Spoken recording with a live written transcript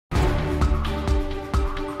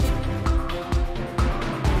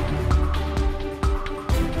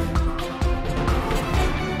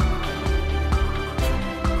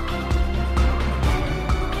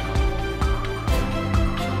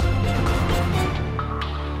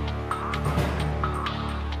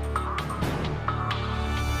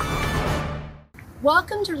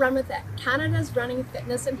Welcome to Run With It, Canada's running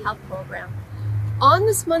fitness and health program. On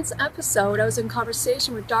this month's episode, I was in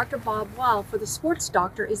conversation with Dr. Bob Weil for the Sports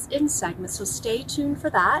Doctor is In segment, so stay tuned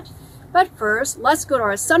for that. But first, let's go to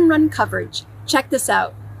our Sun Run coverage. Check this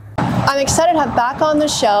out. I'm excited to have back on the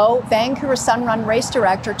show Vancouver Sun Run race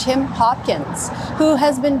director Tim Hopkins, who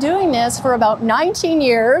has been doing this for about 19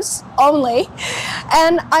 years only.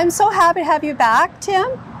 And I'm so happy to have you back,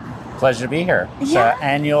 Tim. Pleasure to be here. It's an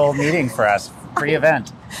annual meeting for us, free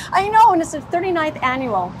event. I know, and it's the 39th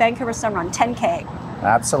annual Vancouver Sun Run 10K.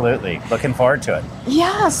 Absolutely. Looking forward to it.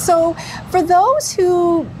 Yeah, so for those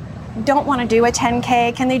who don't want to do a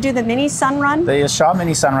 10K, can they do the mini sun run? The Shaw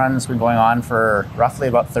Mini Sun Run has been going on for roughly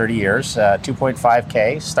about 30 years,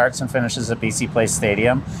 2.5K, starts and finishes at BC Place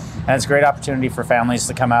Stadium. And it's a great opportunity for families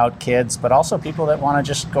to come out, kids, but also people that want to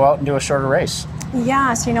just go out and do a shorter race.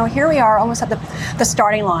 Yes, you know, here we are almost at the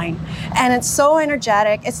starting line, and it's so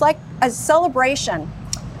energetic. It's like a celebration.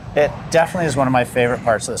 It definitely is one of my favorite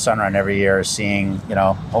parts of the Sun Run every year, is seeing, you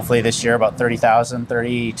know, hopefully this year about 30,000,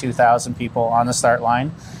 32,000 people on the start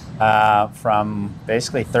line. From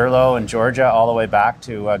basically Thurlow in Georgia all the way back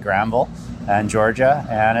to Granville and Georgia.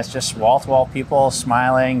 And it's just wall-to-wall people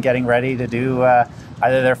smiling, getting ready to do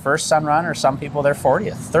either their first Sun Run or some people their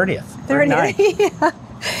 40th, 30th, 39th. Yeah.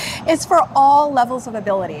 It's for all levels of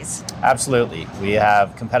abilities. Absolutely. We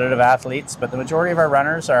have competitive athletes, but the majority of our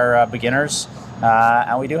runners are beginners.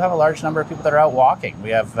 And we do have a large number of people that are out walking.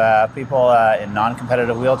 We have people in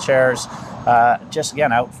non-competitive wheelchairs, just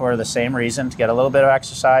again out for the same reason, to get a little bit of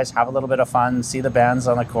exercise, have a little bit of fun, see the bands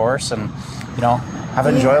on the course, and have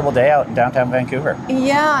an enjoyable day out in downtown Vancouver.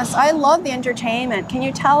 Yes, I love the entertainment. Can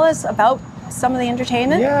you tell us about some of the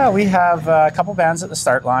entertainment? Yeah, we have a couple bands at the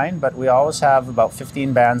start line, but we always have about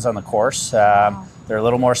 15 bands on the course. Wow. They're a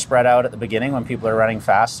little more spread out at the beginning when people are running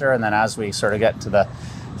faster, and then as we sort of get to the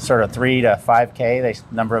sort of 3 to 5K,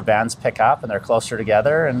 the number of bands pick up and they're closer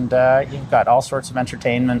together, and you've got all sorts of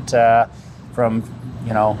entertainment from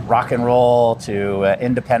rock and roll to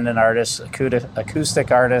independent artists,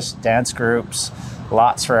 acoustic artists, dance groups,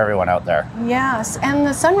 lots for everyone out there. Yes, and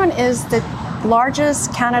the Sun Run is the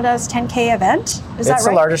largest Canada's 10K event, is that right? It's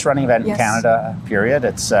the largest running event in Canada, period.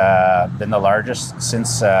 It's been the largest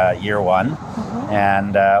since year one,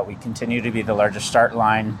 and we continue to be the largest start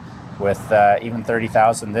line with even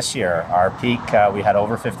 30,000 this year. Our peak, we had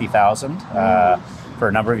over 50,000 for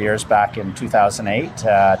a number of years back in 2008,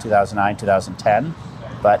 2009, 2010.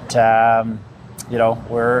 But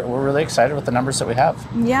we're really excited with the numbers that we have.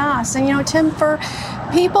 Yes, and Tim, for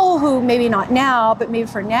people who maybe not now, but maybe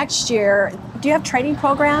for next year, do you have training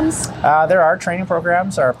programs? There are training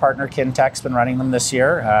programs. Our partner Kintech's been running them this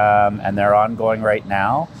year, and they're ongoing right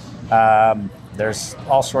now. There's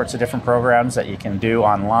all sorts of different programs that you can do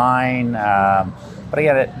online. But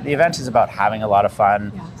again, the event is about having a lot of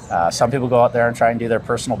fun. Yes. Some people go out there and try and do their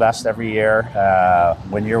personal best every year.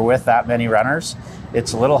 When you're with that many runners,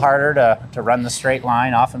 it's a little harder to run the straight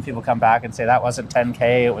line. Often people come back and say, that wasn't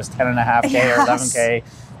 10K, it was 10.5K or 11K.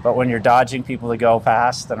 But when you're dodging people to go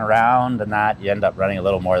past and around and that, you end up running a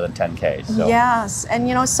little more than 10K. So. Yes,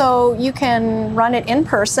 and so you can run it in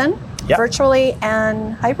person, virtually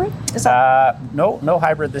and hybrid? Is that... No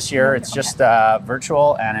hybrid this year. It's just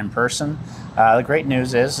virtual and in person. The great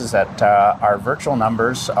news is that our virtual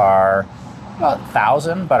numbers are about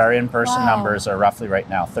 1,000, but our in-person numbers are roughly right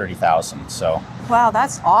now 30,000. So. Wow,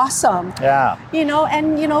 that's awesome. Yeah.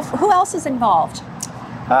 And who else is involved?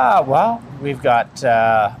 Well, we've got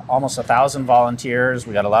almost 1,000 volunteers.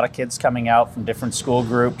 We got a lot of kids coming out from different school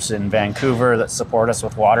groups in Vancouver that support us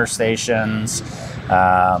with water stations.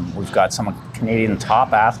 We've got some Canadian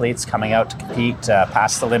top athletes coming out to compete,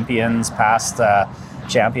 past Olympians, past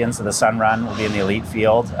champions of the Sun Run will be in the elite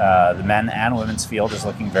field. The men and women's field is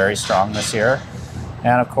looking very strong this year.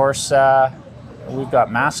 And of course, we've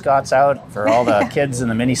got mascots out for all the kids in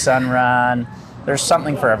the mini Sun Run. There's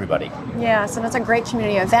something for everybody. Yes, and it's a great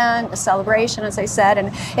community event, a celebration, as I said, and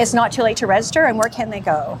it's not too late to register. And where can they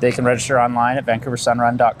go? They can register online at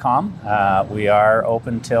vancouversunrun.com. We are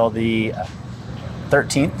open till the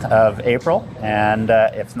 13th of April, and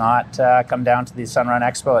if not, come down to the Sun Run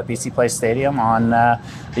Expo at BC Place Stadium on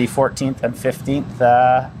the 14th and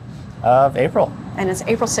 15th of April. And it's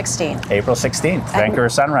April 16th. April 16th, Vancouver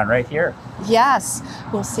Sun Run right here. Yes,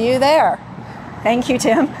 we'll see you there. Thank you,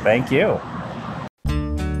 Tim. Thank you.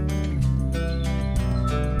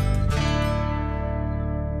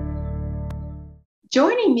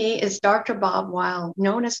 Joining me is Dr. Bob Weil,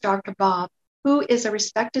 known as Dr. Bob, who is a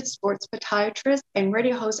respected sports podiatrist and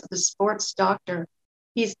radio host of the Sports Doctor.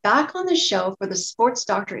 He's back on the show for the Sports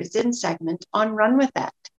Doctor is In segment on Run With It.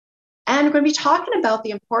 And we're going to be talking about the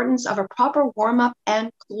importance of a proper warm-up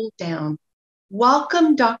and cool down.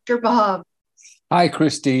 Welcome, Dr. Bob. Hi,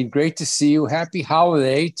 Christine. Great to see you. Happy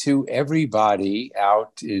holiday to everybody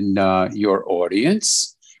out in your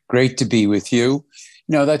audience. Great to be with you.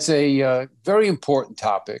 That's a very important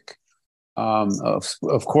topic.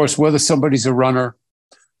 Of course, whether somebody's a runner,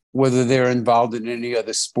 whether they're involved in any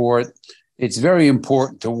other sport, it's very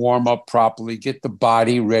important to warm up properly, get the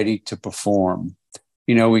body ready to perform.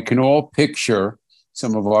 We can all picture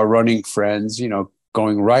some of our running friends,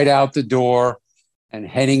 going right out the door and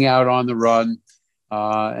heading out on the run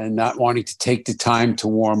and not wanting to take the time to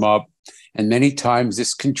warm up. And many times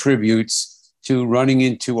this contributes to running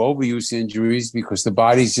into overuse injuries because the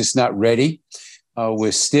body's just not ready.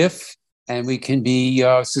 We're stiff and we can be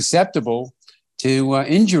susceptible to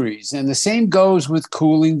injuries. And the same goes with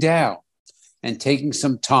cooling down and taking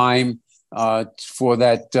some time for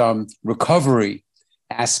that recovery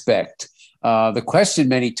aspect. The question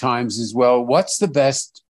many times is, well, what's the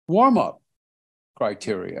best warm-up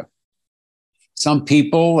criteria? Some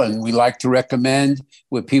people, and we like to recommend,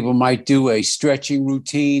 where people might do a stretching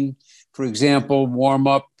routine, for example, warm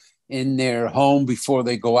up in their home before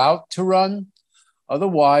they go out to run.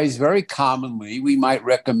 Otherwise, very commonly, we might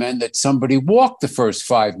recommend that somebody walk the first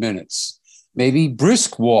 5 minutes, maybe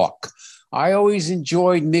brisk walk. I always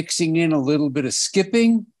enjoyed mixing in a little bit of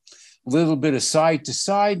skipping, a little bit of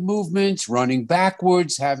side-to-side movements, running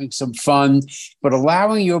backwards, having some fun, but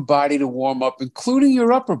allowing your body to warm up, including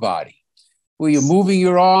your upper body, where you're moving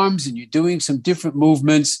your arms and you're doing some different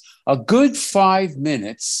movements. A good 5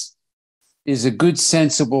 minutes is a good,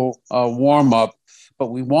 sensible warm-up, but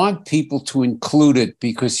we want people to include it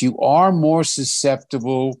because you are more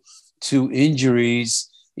susceptible to injuries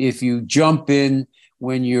if you jump in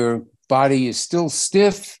when your body is still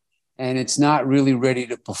stiff and it's not really ready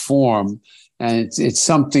to perform. And it's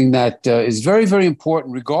something that is very, very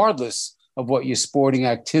important regardless of what your sporting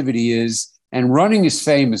activity is. And running is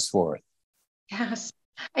famous for it. Yes.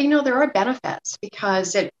 There are benefits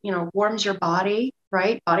because it, warms your body,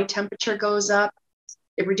 right? Body temperature goes up.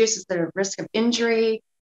 It reduces the risk of injury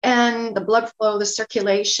and the blood flow, the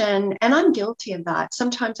circulation. And I'm guilty of that.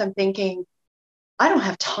 Sometimes I'm thinking, I don't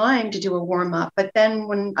have time to do a warm up. But then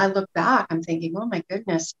when I look back, I'm thinking, oh my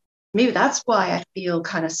goodness, maybe that's why I feel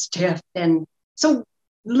kind of stiff. And so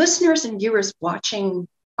listeners and viewers watching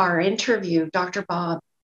our interview, Dr. Bob,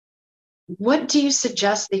 what do you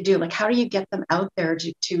suggest they do? Like, how do you get them out there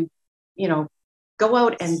to go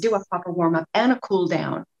out and do a proper warm up and a cool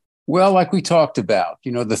down? Well, like we talked about,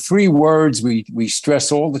 the three words we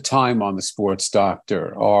stress all the time on the Sports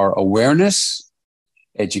Doctor are awareness,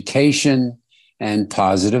 education, and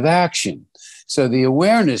positive action. So the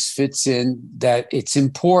awareness fits in that it's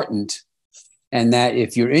important, and that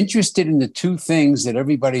if you're interested in the two things that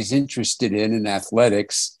everybody's interested in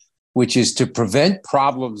athletics, which is to prevent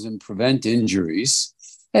problems and prevent injuries,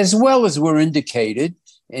 as well as we're indicated,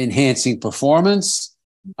 enhancing performance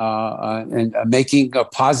and making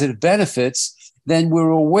positive benefits, then we're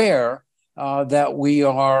aware that we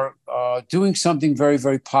are doing something very,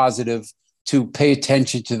 very positive to pay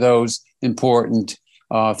attention to those important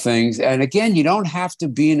things. And again, you don't have to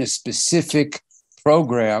be in a specific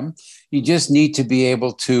program. You just need to be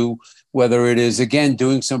able to, whether it is, again,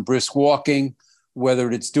 doing some brisk walking,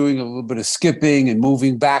 whether it's doing a little bit of skipping and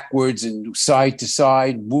moving backwards and side to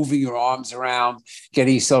side, moving your arms around,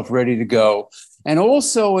 getting yourself ready to go. And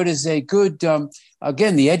also it is a good,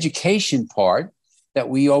 again, the education part that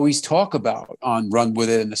we always talk about on Run With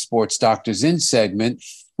It in the Sports Doctors In segment,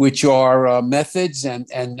 which are methods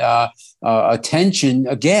and attention,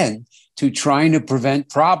 again, to trying to prevent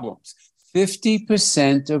problems.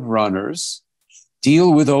 50% of runners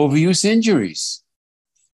deal with overuse injuries,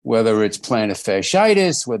 whether it's plantar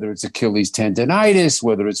fasciitis, whether it's Achilles tendonitis,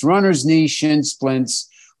 whether it's runner's knee, shin splints,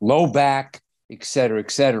 low back, et cetera, et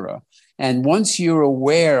cetera. And once you're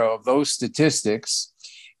aware of those statistics,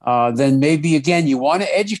 then maybe, again, you want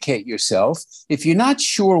to educate yourself. If you're not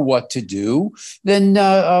sure what to do, then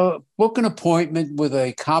book an appointment with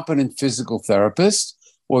a competent physical therapist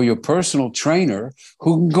or your personal trainer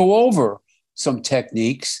who can go over some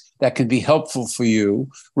techniques that can be helpful for you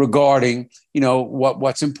regarding,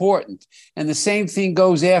 what's important. And the same thing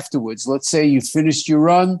goes afterwards. Let's say you finished your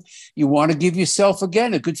run. You want to give yourself,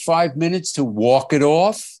 again, a good 5 minutes to walk it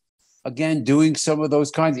off. Again, doing some of those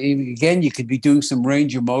kinds. Again, you could be doing some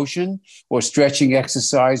range of motion or stretching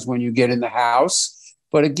exercise when you get in the house.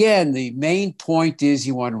 But again, the main point is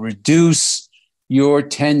you want to reduce your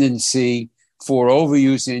tendency for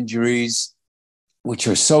overuse injuries, which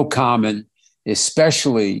are so common,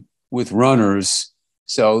 especially with runners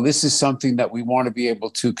So this is something that we want to be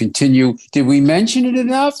able to continue. Did we mention it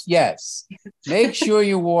enough? Yes. Make sure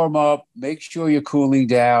you warm up, make sure you're cooling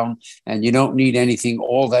down, and you don't need anything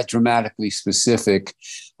all that dramatically specific.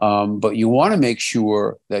 But you want to make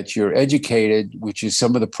sure that you're educated, which is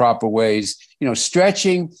some of the proper ways.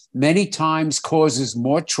 Stretching many times causes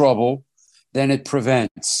more trouble than it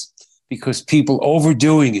prevents because people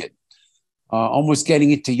overdoing it, almost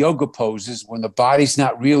getting into yoga poses when the body's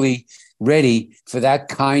not really ready for that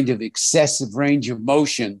kind of excessive range of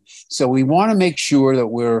motion. So we want to make sure that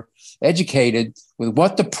we're educated with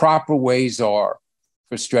what the proper ways are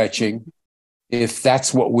for stretching, if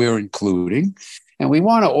that's what we're including. And we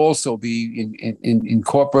want to also be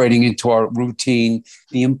incorporating into our routine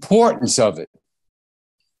the importance of it,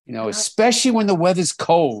 especially when the weather's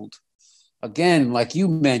cold. Again, like you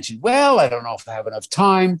mentioned, well, I don't know if I have enough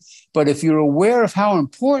time, but if you're aware of how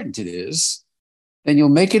important it is, then you'll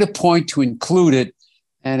make it a point to include it.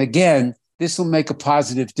 And again, this will make a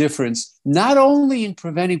positive difference, not only in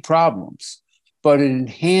preventing problems, but in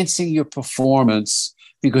enhancing your performance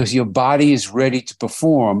because your body is ready to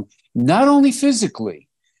perform, not only physically,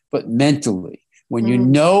 but mentally. When you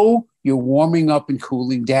know you're warming up and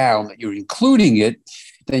cooling down, that you're including it,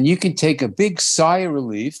 then you can take a big sigh of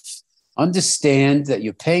relief, understand that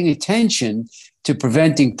you're paying attention to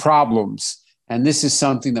preventing problems. And this is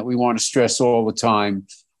something that we want to stress all the time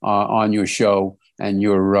on your show and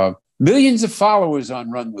your millions of followers on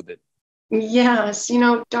Run With It. Yes,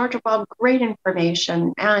 Dr. Bob, great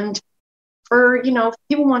information. And for, if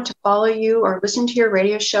people want to follow you or listen to your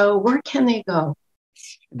radio show, where can they go?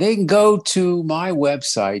 They can go to my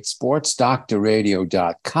website,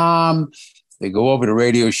 sportsdoctorradio.com. They go over to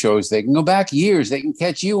radio shows. They can go back years. They can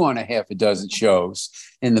catch you on a half a dozen shows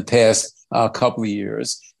in the past couple of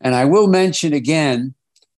years. And I will mention again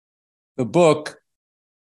the book,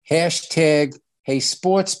 hashtag Hey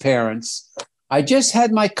Sports Parents. I just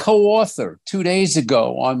had my co-author 2 days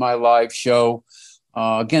ago on my live show.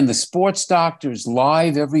 Again, the Sports Doctor is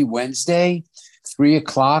live every Wednesday,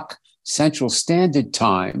 3:00 Central Standard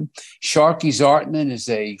Time. Sharky Zartman is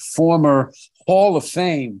a former Hall of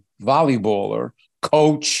Fame volleyballer,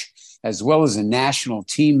 coach, as well as a national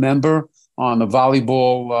team member on the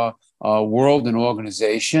volleyball world and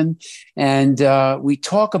organization. And we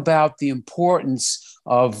talk about the importance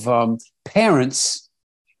of parents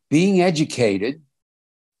being educated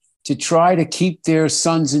to try to keep their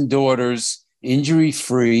sons and daughters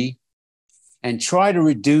injury-free and try to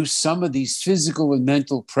reduce some of these physical and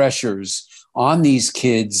mental pressures on these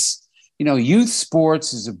kids. Youth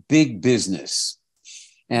sports is a big business.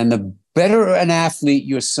 And the better an athlete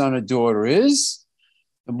your son or daughter is,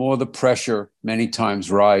 the more the pressure many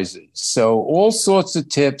times rises. So all sorts of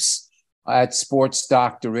tips at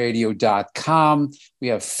sportsdoctorradio.com. We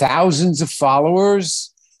have thousands of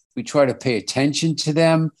followers. We try to pay attention to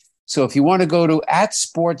them. So if you want to go to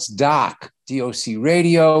 @sportsdoc, DOC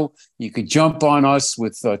Radio, you could jump on us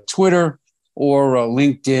with Twitter or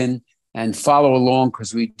LinkedIn and follow along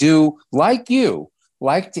because we do, like you,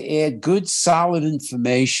 like to add good, solid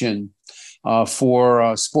information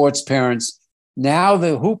for sports parents. Now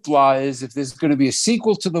the hoopla is if there's going to be a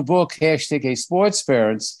sequel to the book, hashtag Hey Sports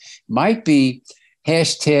Parents, might be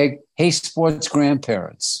hashtag Hey Sports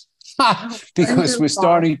Grandparents. Because we're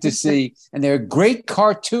starting to see, and there are great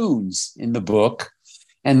cartoons in the book.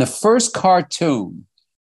 And the first cartoon,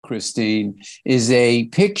 Christine, is a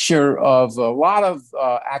picture of a lot of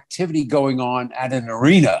activity going on at an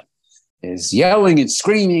arena. There's yelling and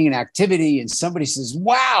screaming and activity. And somebody says,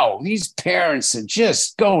 wow, these parents are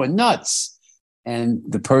just going nuts. And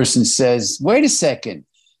the person says, wait a second,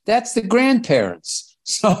 that's the grandparents.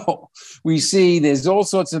 So we see there's all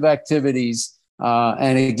sorts of activities.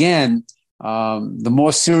 And again, the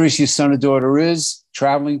more serious your son or daughter is,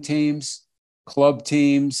 traveling teams, club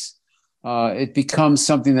teams, it becomes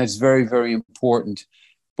something that's very, very important.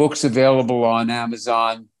 Books available on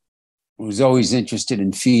Amazon. Who's always interested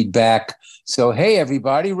in feedback. So, hey,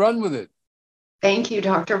 everybody, run with it. Thank you,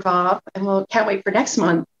 Dr. Bob. And we'll can't wait for next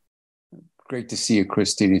month. Great to see you,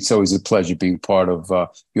 Christine. It's always a pleasure being part of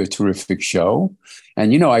your terrific show.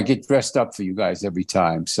 And, I get dressed up for you guys every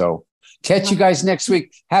time. So catch you guys next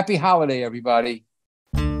week. Happy holiday, everybody.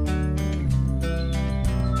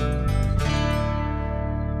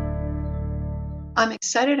 I'm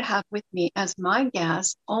excited to have with me as my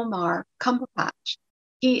guest, Omar Cumberbatch.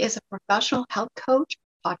 He is a professional health coach,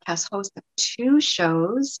 podcast host of 2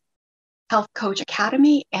 shows, Health Coach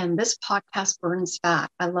Academy, and this podcast, Burns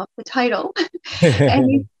Fat. I love the title.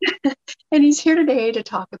 and he's here today to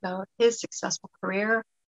talk about his successful career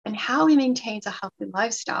and how he maintains a healthy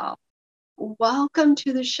lifestyle. Welcome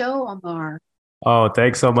to the show, Omar. Oh,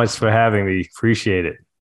 thanks so much for having me. Appreciate it.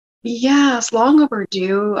 Yes, long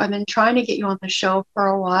overdue. I've been trying to get you on the show for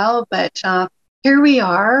a while, but here we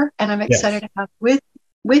are, and I'm excited Yes. to have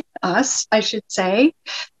with us, I should say.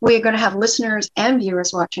 We're going to have listeners and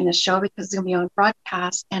viewers watching this show because it's going to be on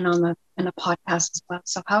broadcast and on the podcast as well.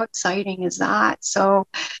 So how exciting is that? So,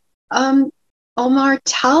 um, Omar,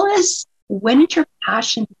 tell us, when did your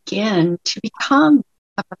passion begin to become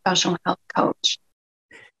a professional health coach?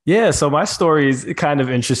 Yeah, so my story is kind of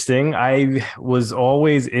interesting. I was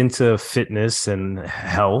always into fitness and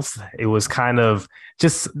health. It was kind of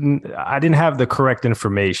just, I didn't have the correct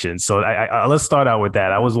information. So let's start out with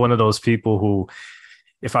that. I was one of those people who,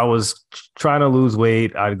 if I was trying to lose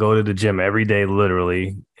weight, I'd go to the gym every day,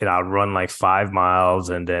 literally, and I'd run like 5 miles.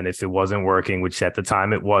 And then if it wasn't working, which at the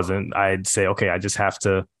time it wasn't, I'd say, okay, I just have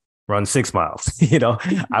to run 6 miles.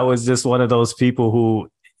 I was just one of those people who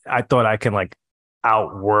I thought I can like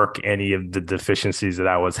outwork any of the deficiencies that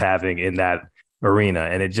I was having in that arena.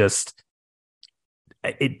 And it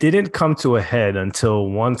didn't come to a head until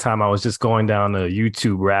one time I was just going down a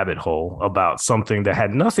YouTube rabbit hole about something that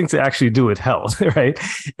had nothing to actually do with health, right?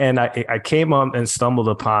 And I came up and stumbled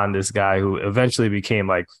upon this guy who eventually became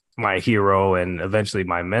like my hero and eventually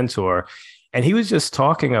my mentor. And he was just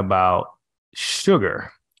talking about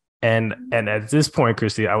sugar. And at this point,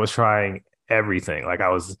 Christy, I was trying everything.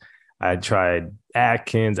 I tried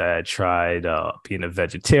Atkins. I had tried being a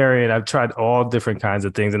vegetarian. I've tried all different kinds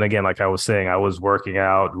of things. And again, like I was saying, I was working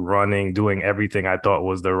out, running, doing everything I thought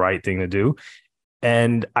was the right thing to do.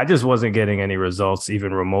 And I just wasn't getting any results,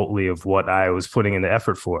 even remotely, of what I was putting in the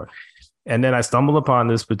effort for. And then I stumbled upon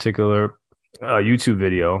this particular YouTube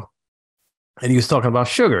video, and he was talking about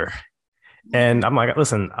sugar. And I'm like,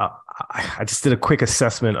 listen, I just did a quick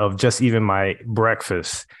assessment of just even my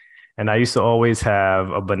breakfast. And I used to always have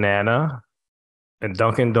a banana and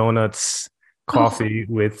Dunkin' Donuts Oh, coffee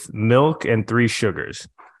with milk and three sugars.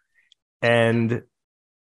 And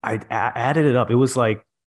added it up. It was like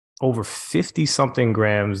over 50 something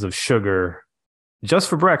grams of sugar just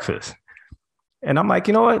for breakfast. And I'm like,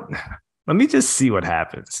 you know what? Let me just see what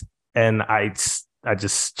happens. And I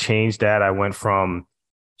just changed that. I went from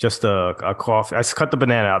just a coffee. I cut the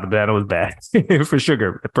banana out. The banana was bad for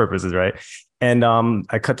sugar purposes, right? And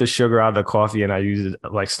I cut the sugar out of the coffee and I used it,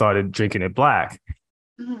 like started drinking it black.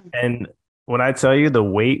 mm, And when I tell you the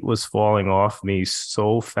weight was falling off me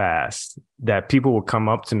so fast that people would come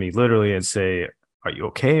up to me literally and say, "Are you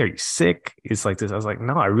okay? Are you sick?" It's like this. I was like,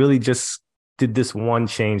 "No, I really just did this one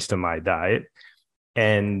change to my diet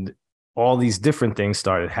and all these different things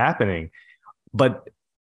started happening." But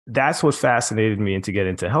that's what fascinated me into get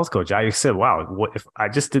into health coach. I said, wow, what if I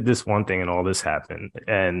just did this one thing and all this happened?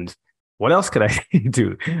 And what else could I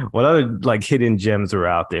do? What other like hidden gems are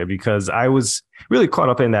out there? Because I was really caught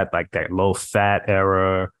up in that low fat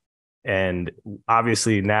era. And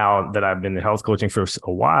obviously now that I've been in health coaching for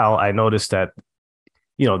a while, I noticed that,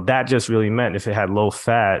 that just really meant if it had low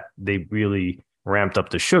fat, they really ramped up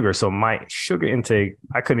the sugar. So my sugar intake,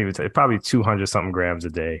 I couldn't even tell you, probably 200 something grams a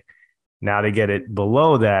day. Now to get it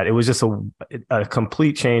below that, it was just a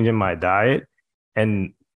complete change in my diet.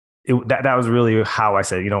 And that was really how I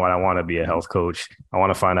said, you know what, I want to be a health coach. I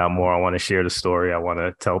want to find out more. I want to share the story. I want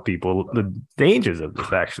to tell people the dangers of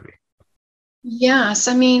this, actually. yes.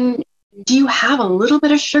 I mean, do you have a little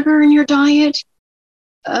bit of sugar in your diet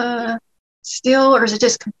still, or is it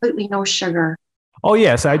just completely no sugar? Oh,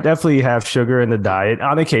 yes, I definitely have sugar in the diet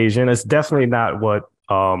on occasion. It's definitely not what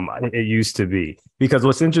it used to be. Because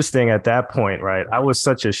what's interesting at that point, right? I was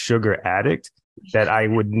such a sugar addict that I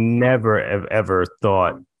would never have ever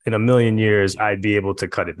thought in a million years I'd be able to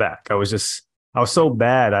cut it back. I was so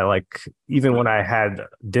bad. Even when I had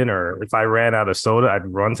dinner, if I ran out of soda, I'd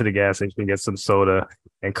run to the gas station, get some soda,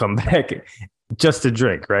 and come back just to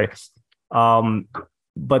drink, right? Um,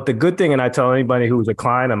 but the good thing, and I tell anybody who's a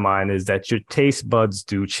client of mine, is that your taste buds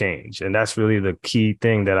do change. And that's really the key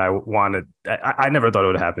thing that I wanted. I never thought it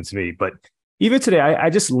would happen to me, but even today,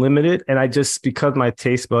 I just limit it. And because my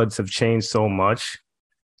taste buds have changed so much,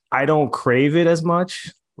 I don't crave it as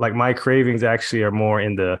much. Like my cravings actually are more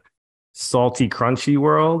in the salty, crunchy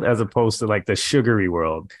world as opposed to like the sugary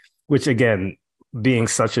world, which again, being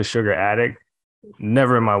such a sugar addict,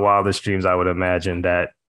 never in my wildest dreams I would imagine that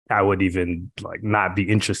I would even like not be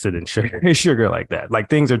interested in sugar, sugar like that.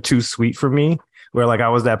 Like things are too sweet for me. Where like I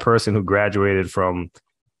was that person who graduated from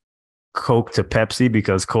Coke to Pepsi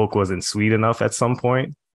because Coke wasn't sweet enough at some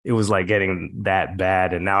point. It was like getting that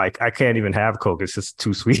bad. And now I can't even have Coke. It's just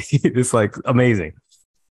too sweet. It's like amazing.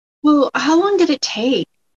 Well, how long did it take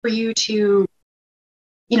for you to,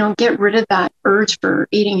 get rid of that urge for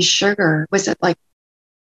eating sugar? Was it like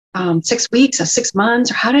 6 weeks or 6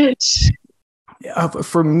 months, or how did it?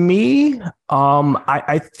 For me,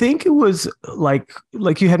 I think it was like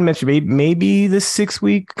you had mentioned, maybe the 6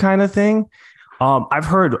 week kind of thing. I've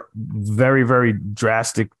heard very, very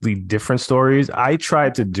drastically different stories. I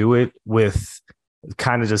tried to do it with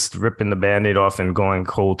kind of just ripping the Band-Aid off and going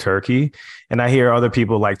cold turkey. And I hear other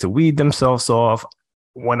people like to weed themselves off.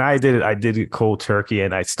 When I did it cold turkey,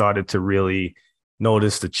 and I started to really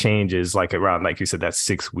notice the changes like around, like you said, that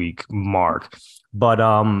 6 week mark. But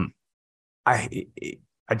I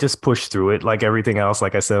just pushed through it like everything else.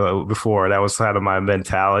 Like I said before, that was kind of my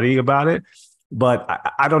mentality about it. But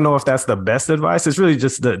I don't know if that's the best advice. It's really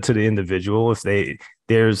just to the individual.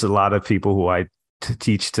 There's a lot of people who I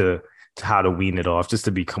teach to how to wean it off, just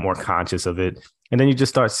to become more conscious of it. And then you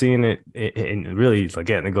just start seeing it. And really,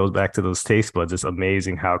 again, it goes back to those taste buds. It's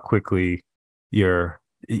amazing how quickly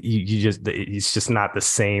it's just not the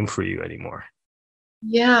same for you anymore.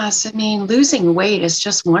 Yes, I mean, losing weight is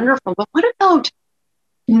just wonderful. But what about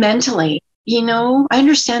mentally? I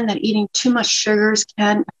understand that eating too much sugars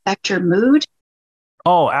can affect your mood.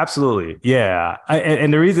 Oh, absolutely. Yeah.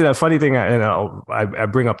 And the reason, a funny thing, I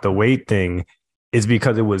bring up the weight thing is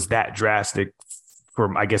because it was that drastic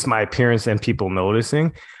for, I guess, my appearance and people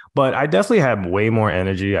noticing. But I definitely had way more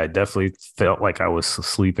energy. I definitely felt like I was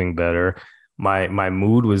sleeping better. My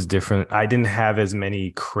mood was different. I didn't have as many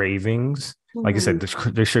cravings. Like I said,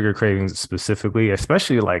 the sugar cravings specifically,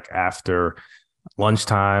 especially like after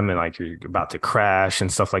lunchtime and like you're about to crash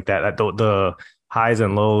and stuff like that. The highs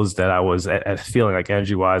and lows that I was at feeling like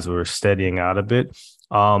energy wise were steadying out a bit.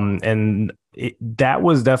 That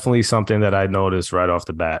was definitely something that I noticed right off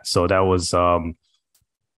the bat. So that was an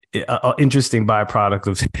interesting byproduct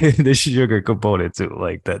of the sugar component too.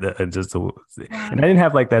 Like that and I didn't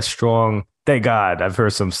have like that strong. Thank God, I've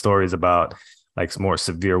heard some stories about like more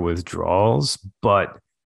severe withdrawals, but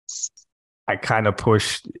I kind of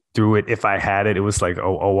pushed through it. If I had it, it was like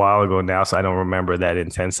a while ago now, so I don't remember that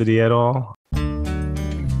intensity at all.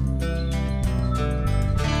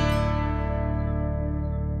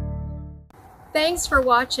 Thanks for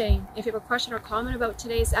watching. If you have a question or comment about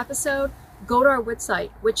today's episode, go to our website,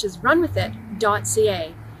 which is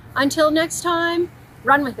runwithit.ca. Until next time,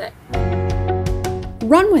 run with it.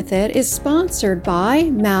 Run With It is sponsored by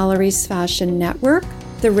Mallory's Fashion Network,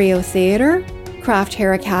 the Rio Theatre, Craft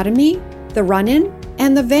Hair Academy, The Run-In,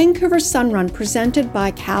 and the Vancouver Sun Run presented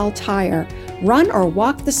by Cal Tire. Run or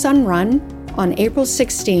walk the Sun Run on April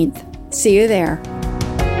 16th. See you there.